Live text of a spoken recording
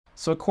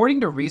So according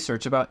to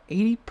research, about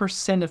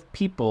 80% of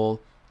people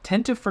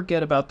tend to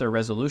forget about their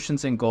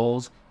resolutions and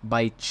goals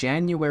by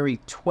January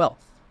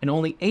 12th, and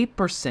only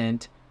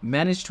 8%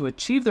 manage to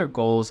achieve their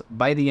goals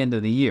by the end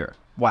of the year.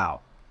 Wow,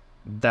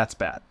 that's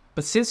bad.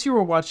 But since you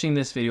are watching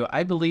this video,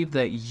 I believe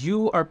that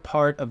you are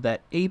part of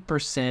that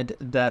 8%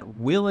 that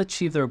will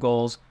achieve their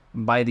goals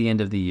by the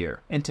end of the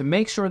year. And to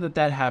make sure that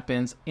that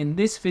happens, in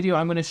this video,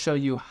 I'm going to show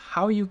you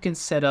how you can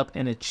set up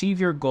and achieve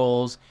your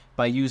goals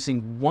by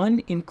using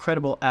one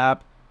incredible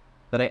app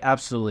that I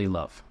absolutely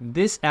love.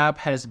 This app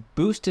has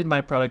boosted my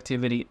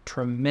productivity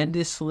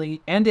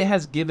tremendously, and it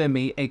has given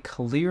me a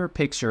clear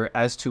picture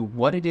as to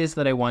what it is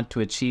that I want to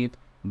achieve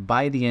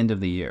by the end of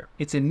the year.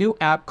 It's a new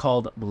app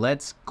called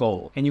Let's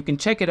Goal, and you can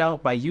check it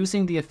out by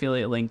using the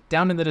affiliate link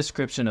down in the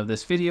description of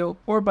this video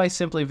or by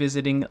simply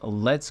visiting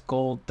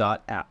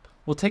letsgoal.app.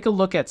 We'll take a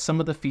look at some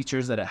of the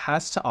features that it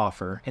has to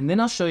offer, and then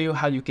I'll show you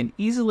how you can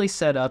easily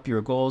set up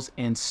your goals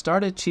and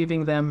start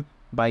achieving them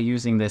by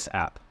using this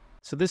app.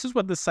 So this is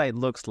what the site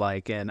looks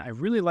like, and I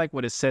really like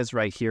what it says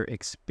right here: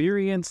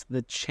 experience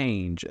the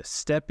change,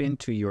 step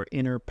into your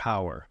inner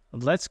power.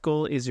 Let's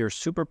Goal is your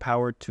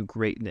superpower to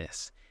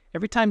greatness.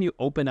 Every time you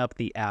open up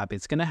the app,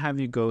 it's going to have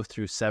you go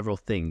through several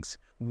things.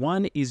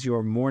 One is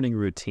your morning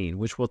routine,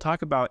 which we'll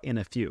talk about in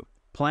a few.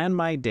 Plan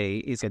My Day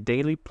is a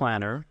daily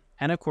planner,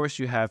 and of course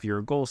you have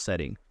your goal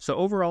setting. So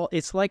overall,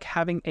 it's like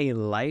having a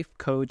life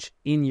coach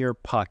in your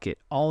pocket,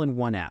 all in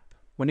one app.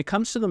 When it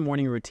comes to the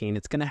morning routine,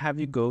 it's going to have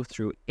you go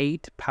through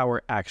 8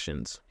 power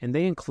actions, and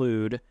they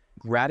include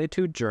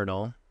gratitude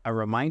journal, a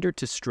reminder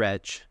to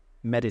stretch,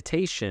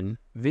 meditation,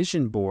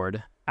 vision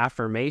board,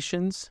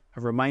 affirmations,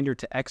 a reminder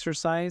to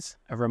exercise,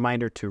 a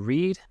reminder to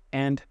read,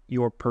 and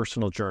your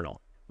personal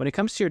journal. When it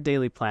comes to your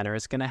daily planner,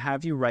 it's going to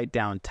have you write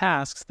down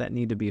tasks that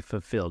need to be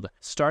fulfilled,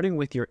 starting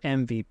with your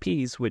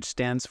MVPs, which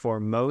stands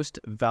for Most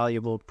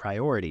Valuable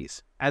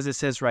Priorities. As it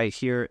says right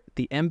here,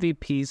 the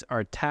MVPs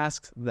are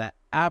tasks that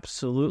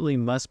absolutely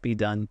must be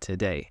done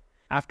today.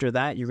 After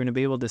that, you're going to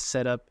be able to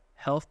set up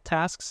health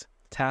tasks,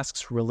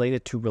 tasks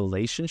related to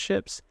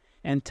relationships,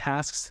 and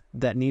tasks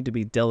that need to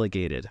be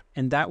delegated.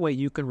 And that way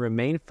you can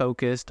remain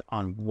focused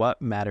on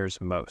what matters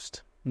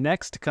most.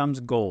 Next comes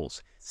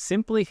goals.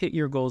 Simply hit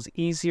your goals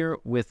easier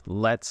with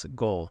Let's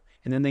Goal.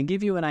 And then they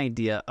give you an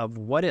idea of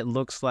what it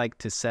looks like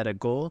to set a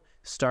goal,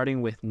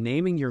 starting with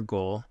naming your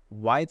goal,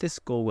 why this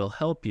goal will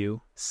help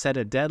you, set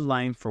a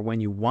deadline for when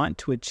you want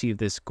to achieve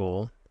this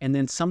goal. And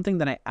then something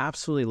that I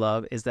absolutely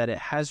love is that it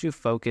has you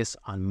focus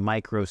on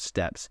micro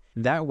steps.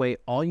 That way,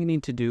 all you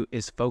need to do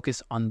is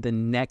focus on the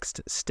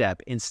next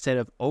step instead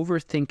of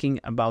overthinking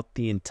about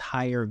the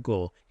entire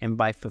goal. And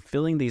by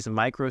fulfilling these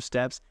micro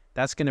steps,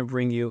 that's going to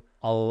bring you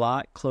a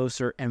lot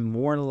closer and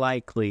more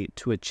likely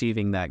to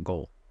achieving that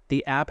goal.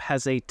 The app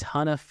has a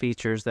ton of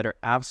features that are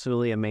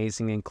absolutely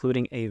amazing,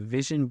 including a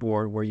vision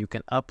board where you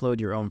can upload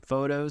your own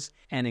photos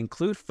and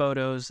include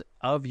photos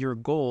of your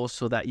goal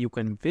so that you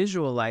can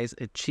visualize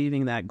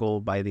achieving that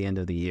goal by the end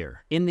of the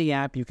year. In the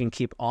app, you can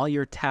keep all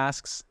your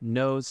tasks,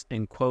 notes,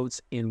 and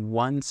quotes in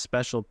one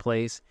special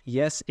place.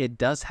 Yes, it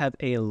does have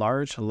a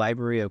large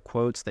library of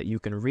quotes that you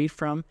can read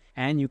from,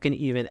 and you can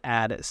even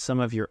add some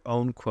of your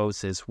own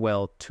quotes as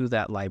well to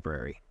that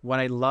library. What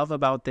I love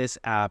about this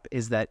app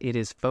is that it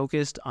is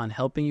focused on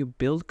helping you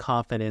build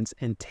confidence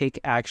and take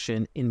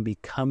action in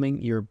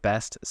becoming your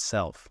best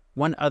self.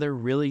 One other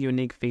really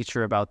unique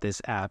feature about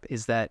this app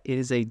is that it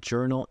is a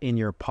journal in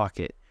your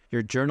pocket.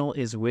 Your journal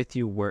is with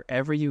you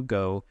wherever you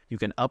go. You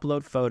can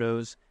upload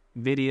photos,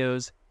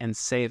 videos, and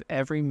save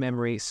every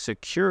memory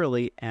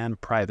securely and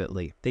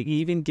privately. They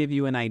even give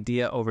you an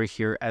idea over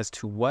here as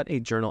to what a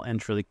journal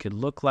entry could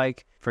look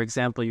like. For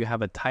example, you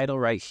have a title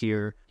right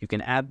here. You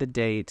can add the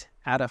date,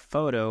 add a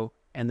photo,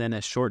 and then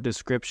a short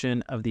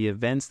description of the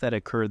events that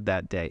occurred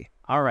that day.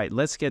 All right,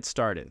 let's get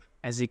started.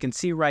 As you can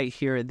see right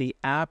here, the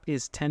app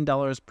is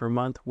 $10 per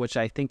month, which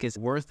I think is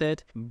worth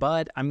it,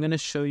 but I'm going to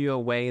show you a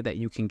way that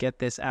you can get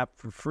this app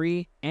for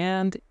free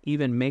and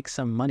even make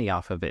some money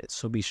off of it.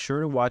 So be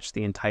sure to watch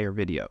the entire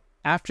video.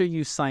 After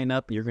you sign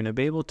up, you're going to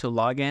be able to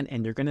log in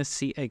and you're going to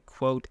see a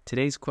quote.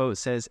 Today's quote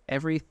says,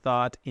 "Every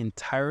thought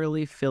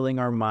entirely filling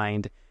our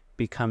mind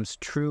becomes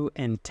true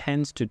and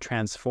tends to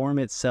transform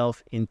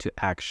itself into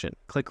action."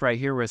 Click right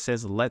here where it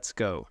says Let's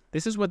Go.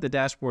 This is what the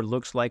dashboard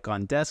looks like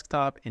on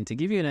desktop, and to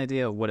give you an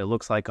idea of what it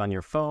looks like on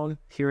your phone,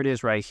 here it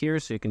is right here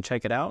so you can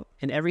check it out.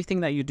 And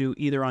everything that you do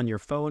either on your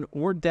phone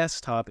or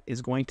desktop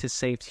is going to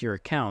save to your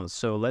account.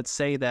 So let's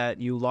say that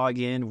you log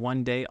in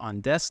one day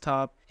on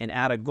desktop and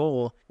add a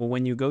goal. Well,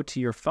 when you go to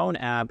your phone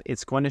app,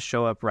 it's going to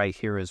show up right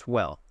here as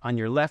well. On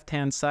your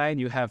left-hand side,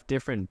 you have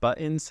different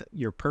buttons.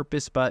 Your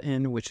purpose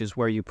button, which is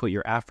where you put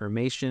your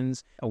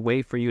affirmations, a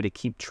way for you to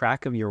keep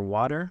track of your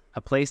water,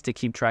 a place to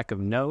keep track of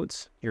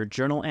notes, your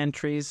journal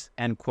entries,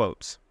 and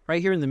quotes.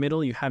 Right here in the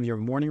middle, you have your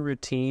morning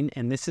routine,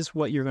 and this is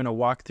what you're going to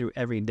walk through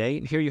every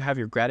day. Here you have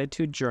your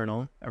gratitude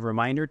journal, a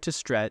reminder to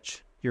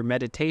stretch, your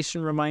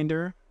meditation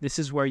reminder. This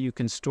is where you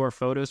can store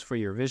photos for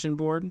your vision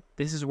board.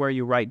 This is where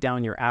you write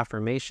down your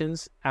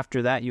affirmations.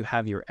 After that, you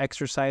have your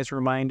exercise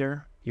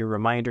reminder, your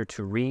reminder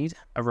to read,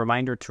 a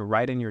reminder to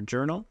write in your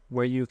journal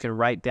where you can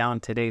write down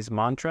today's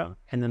mantra.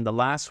 And then the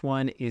last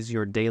one is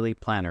your daily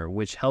planner,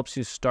 which helps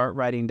you start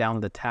writing down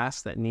the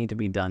tasks that need to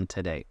be done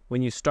today.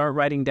 When you start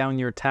writing down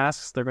your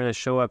tasks, they're going to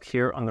show up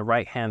here on the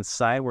right-hand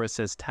side where it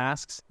says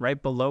tasks.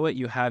 Right below it,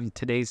 you have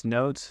today's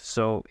notes.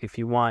 So if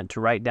you want to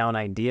write down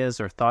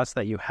ideas or thoughts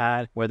that you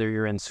had, whether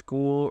you're in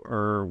school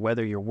or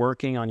whether you're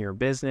working on your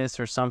business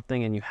or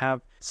something, and you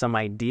have some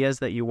ideas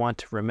that you want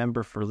to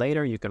remember for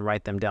later, you can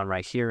write them down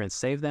right here and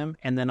save them.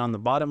 And then on the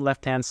bottom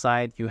left-hand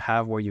side, you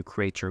have where you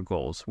create your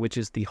goals, which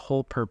is the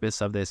whole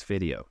purpose of this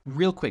video.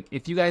 Real quick,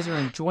 if you guys are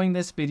enjoying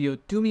this video,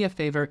 do me a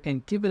favor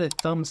and give it a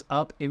thumbs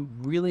up. It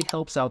really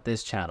helps out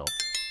this channel.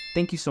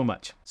 Thank you so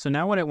much. So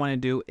now what I want to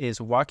do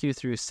is walk you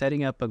through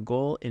setting up a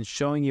goal and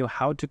showing you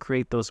how to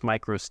create those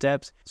micro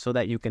steps so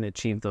that you can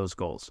achieve those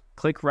goals.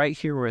 Click right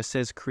here where it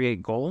says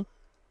create goal.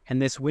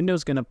 And this window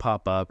is going to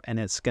pop up and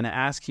it's going to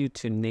ask you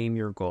to name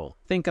your goal.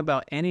 Think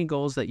about any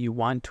goals that you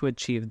want to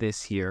achieve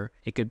this year.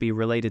 It could be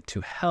related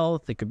to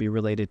health. It could be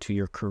related to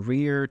your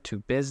career, to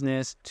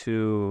business,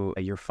 to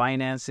your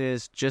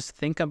finances. Just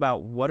think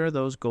about what are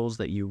those goals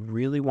that you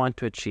really want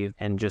to achieve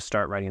and just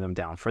start writing them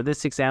down. For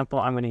this example,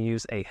 I'm going to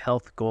use a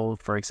health goal.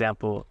 For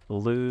example,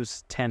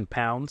 lose 10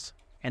 pounds.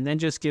 And then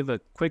just give a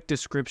quick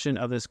description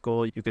of this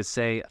goal. You could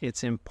say,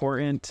 it's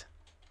important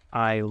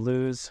I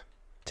lose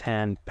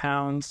 10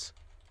 pounds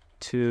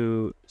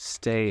to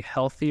stay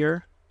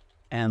healthier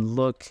and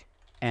look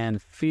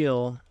and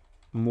feel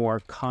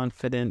more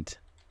confident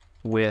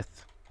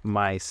with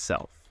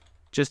myself,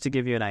 just to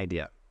give you an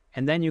idea.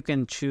 And then you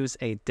can choose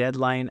a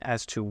deadline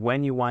as to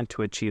when you want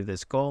to achieve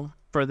this goal.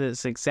 For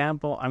this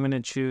example, I'm going to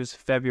choose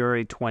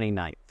February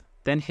 29th.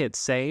 Then hit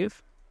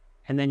save,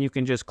 and then you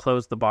can just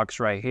close the box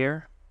right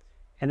here.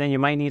 And then you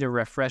might need to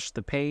refresh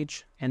the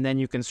page, and then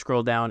you can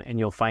scroll down and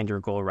you'll find your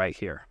goal right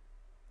here.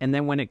 And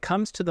then when it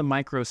comes to the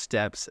micro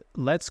steps,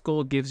 Let's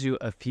Goal gives you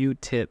a few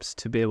tips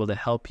to be able to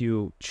help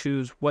you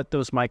choose what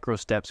those micro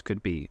steps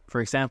could be. For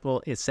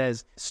example, it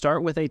says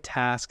start with a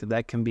task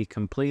that can be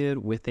completed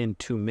within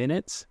 2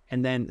 minutes,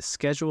 and then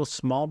schedule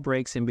small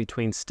breaks in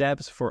between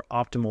steps for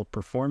optimal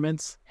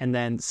performance, and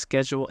then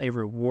schedule a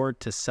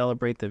reward to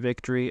celebrate the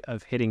victory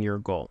of hitting your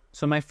goal.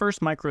 So my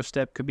first micro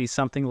step could be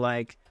something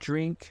like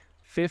drink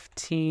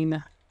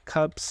 15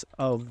 cups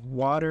of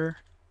water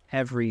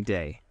every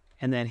day,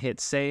 and then hit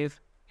save.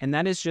 And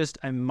that is just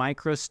a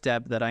micro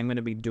step that I'm going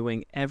to be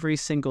doing every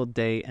single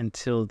day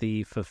until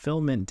the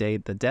fulfillment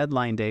date, the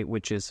deadline date,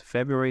 which is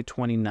February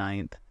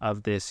 29th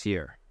of this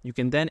year. You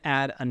can then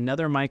add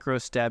another micro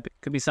step. It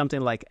could be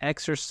something like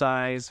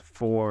exercise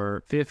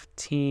for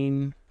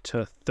 15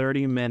 to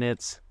 30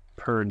 minutes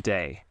per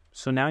day.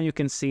 So now you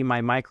can see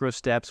my micro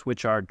steps,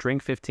 which are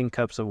drink 15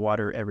 cups of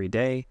water every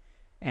day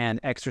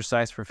and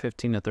exercise for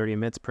 15 to 30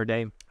 minutes per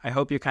day. I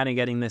hope you're kind of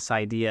getting this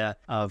idea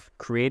of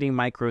creating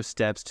micro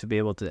steps to be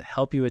able to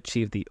help you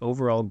achieve the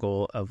overall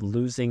goal of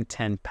losing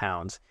 10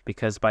 pounds.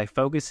 Because by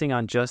focusing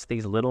on just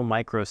these little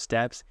micro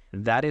steps,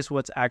 that is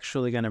what's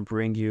actually going to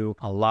bring you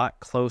a lot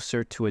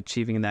closer to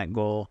achieving that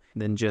goal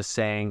than just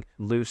saying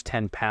lose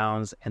 10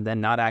 pounds and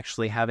then not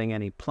actually having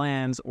any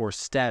plans or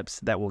steps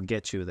that will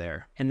get you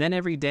there. And then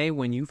every day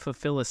when you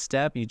fulfill a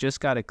step, you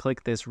just got to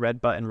click this red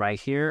button right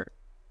here,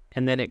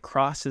 and then it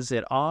crosses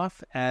it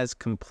off as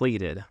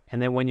completed.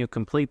 And then when you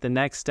complete the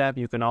next step,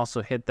 you can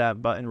also hit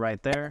that button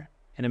right there,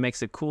 and it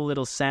makes a cool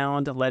little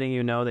sound letting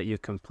you know that you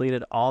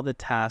completed all the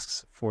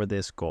tasks for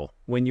this goal.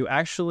 When you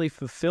actually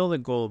fulfill the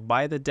goal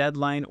by the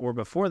deadline or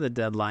before the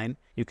deadline,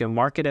 you can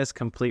mark it as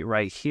complete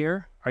right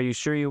here. Are you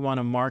sure you want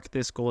to mark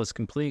this goal as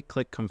complete?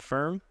 Click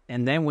confirm.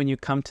 And then when you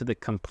come to the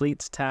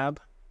completes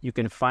tab, you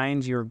can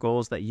find your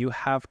goals that you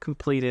have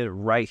completed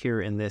right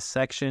here in this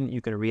section. You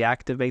can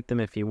reactivate them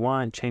if you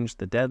want, change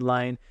the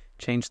deadline,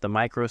 change the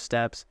micro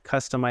steps,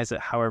 customize it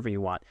however you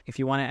want. If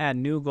you want to add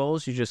new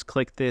goals, you just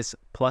click this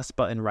plus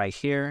button right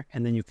here,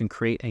 and then you can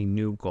create a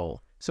new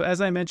goal. So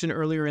as I mentioned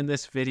earlier in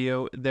this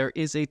video, there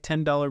is a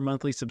 $10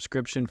 monthly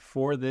subscription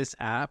for this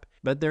app,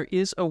 but there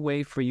is a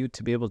way for you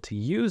to be able to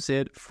use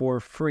it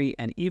for free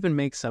and even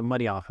make some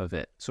money off of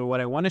it. So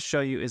what I want to show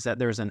you is that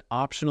there's an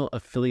optional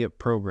affiliate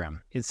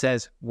program. It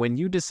says, when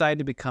you decide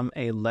to become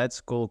a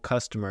Let's Goal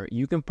customer,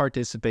 you can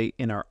participate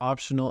in our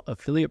optional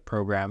affiliate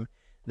program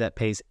that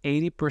pays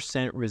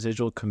 80%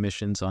 residual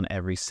commissions on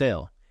every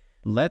sale.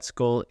 Let's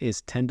Goal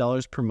is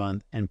 $10 per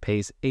month and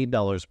pays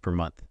 $8 per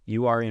month.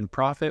 You are in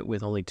profit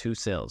with only 2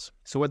 sales.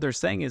 So what they're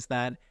saying is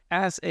that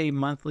as a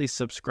monthly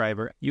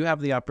subscriber, you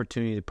have the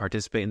opportunity to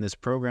participate in this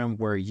program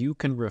where you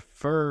can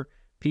refer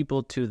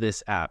people to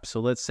this app. So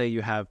let's say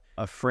you have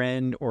a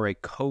friend or a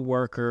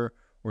coworker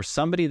or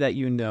somebody that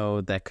you know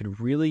that could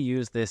really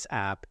use this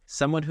app,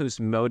 someone who's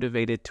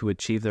motivated to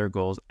achieve their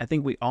goals. I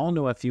think we all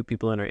know a few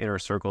people in our inner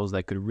circles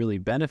that could really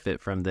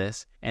benefit from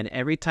this. And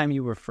every time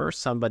you refer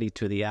somebody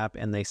to the app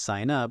and they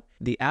sign up,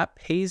 the app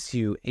pays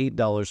you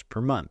 $8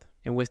 per month.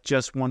 And with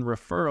just one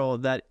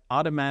referral, that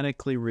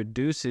automatically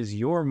reduces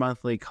your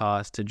monthly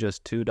cost to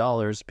just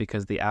 $2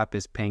 because the app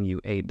is paying you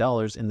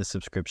 $8 and the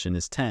subscription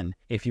is $10.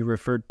 If you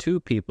refer 2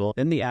 people,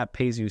 then the app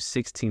pays you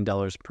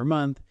 $16 per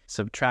month.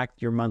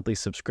 Subtract your monthly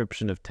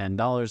subscription of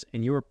 $10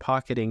 and you are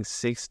pocketing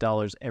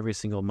 $6 every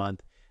single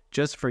month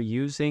just for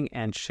using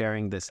and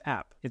sharing this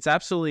app. It's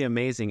absolutely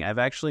amazing. I've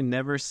actually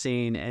never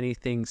seen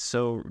anything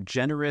so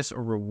generous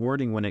or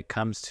rewarding when it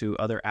comes to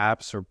other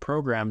apps or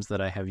programs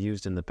that I have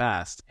used in the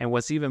past. And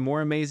what's even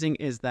more amazing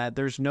is that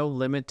there's no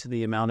limit to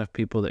the amount of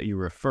people that you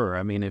refer.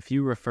 I mean, if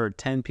you refer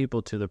 10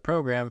 people to the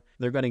program,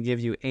 they're going to give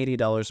you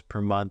 $80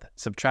 per month.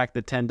 Subtract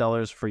the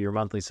 $10 for your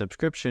monthly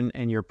subscription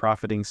and you're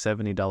profiting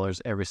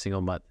 $70 every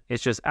single month.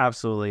 It's just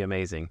absolutely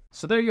amazing.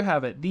 So there you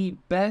have it, the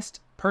best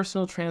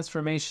personal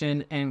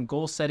transformation and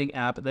goal setting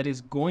app that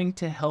is going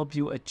to help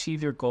you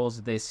achieve your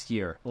goals this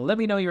year. Let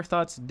me know your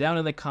thoughts down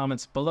in the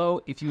comments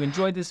below. If you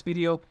enjoyed this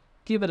video,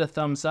 give it a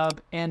thumbs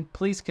up and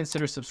please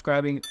consider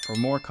subscribing for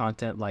more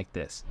content like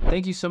this.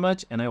 Thank you so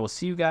much and I will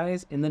see you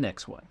guys in the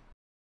next one.